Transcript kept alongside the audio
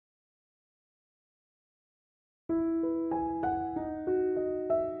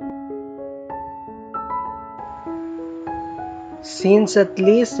Since at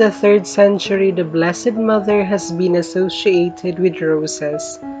least the 3rd century, the Blessed Mother has been associated with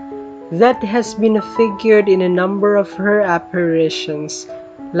roses. That has been figured in a number of her apparitions,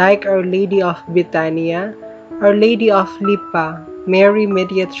 like Our Lady of Bethania, Our Lady of Lipa, Mary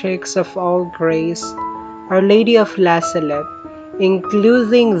Mediatrix of All Grace, Our Lady of La Salette,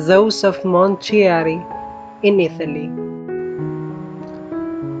 including those of Montichiari in Italy.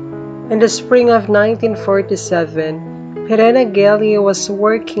 In the spring of 1947, Pirena Gelli was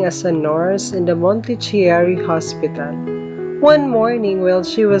working as a nurse in the Montichiari hospital. One morning, while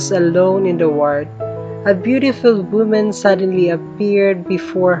she was alone in the ward, a beautiful woman suddenly appeared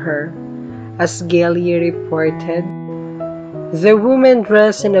before her. As Gelli reported, the woman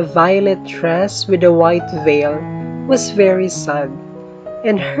dressed in a violet dress with a white veil was very sad,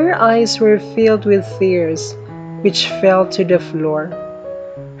 and her eyes were filled with tears, which fell to the floor.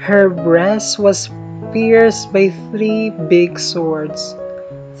 Her breast was pierced by 3 big swords.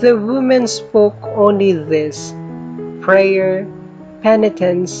 The woman spoke only this: prayer,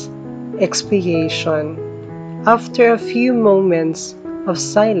 penitence, expiation. After a few moments of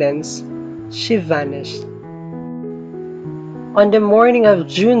silence, she vanished. On the morning of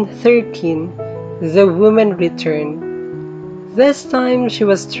June 13, the woman returned. This time she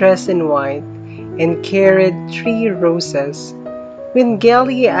was dressed in white and carried 3 roses. When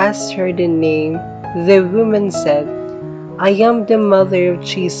Gelli asked her the name, the woman said, "I am the mother of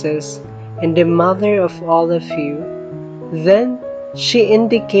Jesus and the mother of all of you." Then she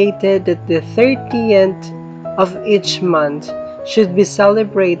indicated that the 30th of each month should be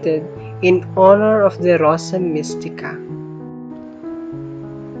celebrated in honor of the Rosa Mystica.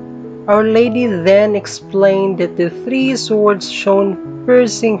 Our Lady then explained that the 3 swords shown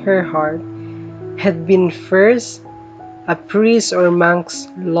piercing her heart had been first, a priest or monk's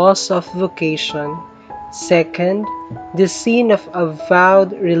loss of vocation; second, the sin of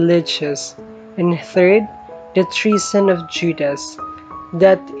avowed religious; and third, the treason of Judas,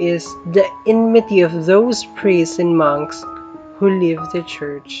 that is, the enmity of those priests and monks who leave the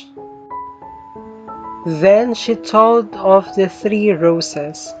church. Then she told of the 3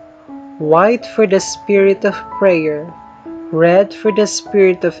 roses: white for the spirit of prayer, red for the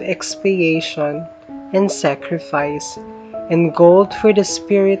spirit of expiation and sacrifice, and gold for the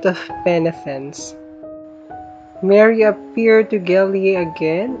spirit of penitence. Mary appeared to Gelli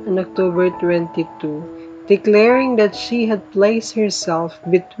again on October 22, declaring that she had placed herself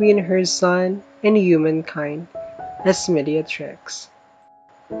between her son and humankind as mediatrix.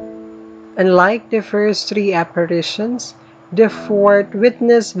 Unlike the first 3 apparitions, the 4th,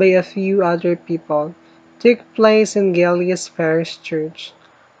 witnessed by a few other people, took place in Gelli's parish church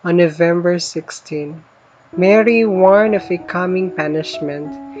on November 16. Mary warned of a coming punishment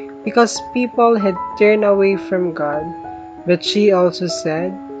because people had turned away from God, but she also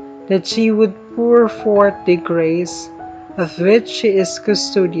said that she would pour forth the grace of which she is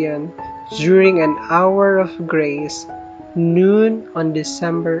custodian during an hour of grace, noon on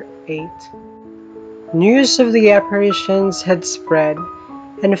December 8. News of the apparitions had spread,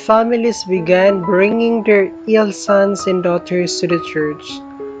 and families began bringing their ill sons and daughters to the church.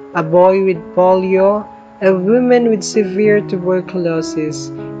 A boy with polio, a woman with severe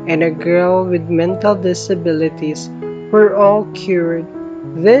tuberculosis, and a girl with mental disabilities were all cured.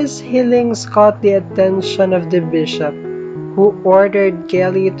 These healings caught the attention of the bishop, who ordered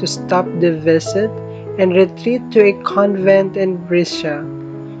Gelli to stop the visit and retreat to a convent in Brescia.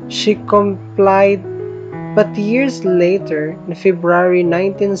 She complied, but years later, in February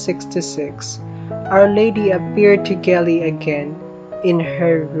 1966, Our Lady appeared to Gelli again in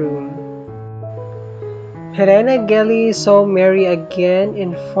her room. Pirena Gelli saw Mary again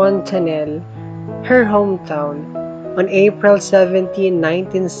in Fontanelle, her hometown, on April 17,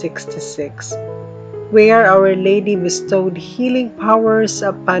 1966, where Our Lady bestowed healing powers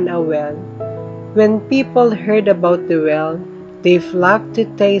upon a well. When people heard about the well, they flocked to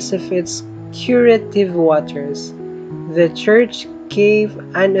taste of its curative waters. The church gave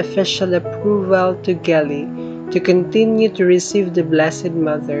unofficial approval to Gelli to continue to receive the Blessed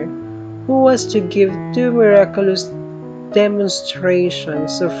Mother, who was to give 2 miraculous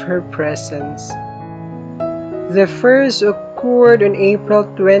demonstrations of her presence. The first occurred on April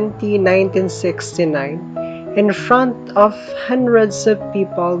 20, 1969, in front of hundreds of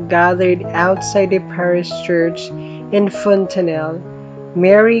people gathered outside the parish church in Fontanelle.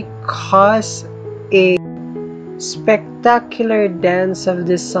 Mary caused a spectacular dance of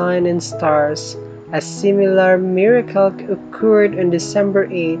the sun and stars. A similar miracle occurred on December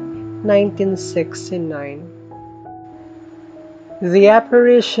 8, 1969. The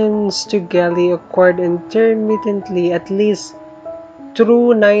apparitions to Gelli occurred intermittently at least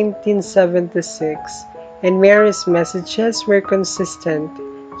through 1976, and Mary's messages were consistent.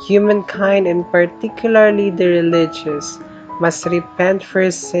 Humankind, and particularly the religious, must repent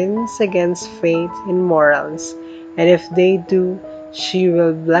for sins against faith and morals, and if they do, she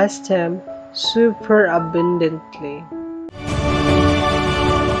will bless them superabundantly.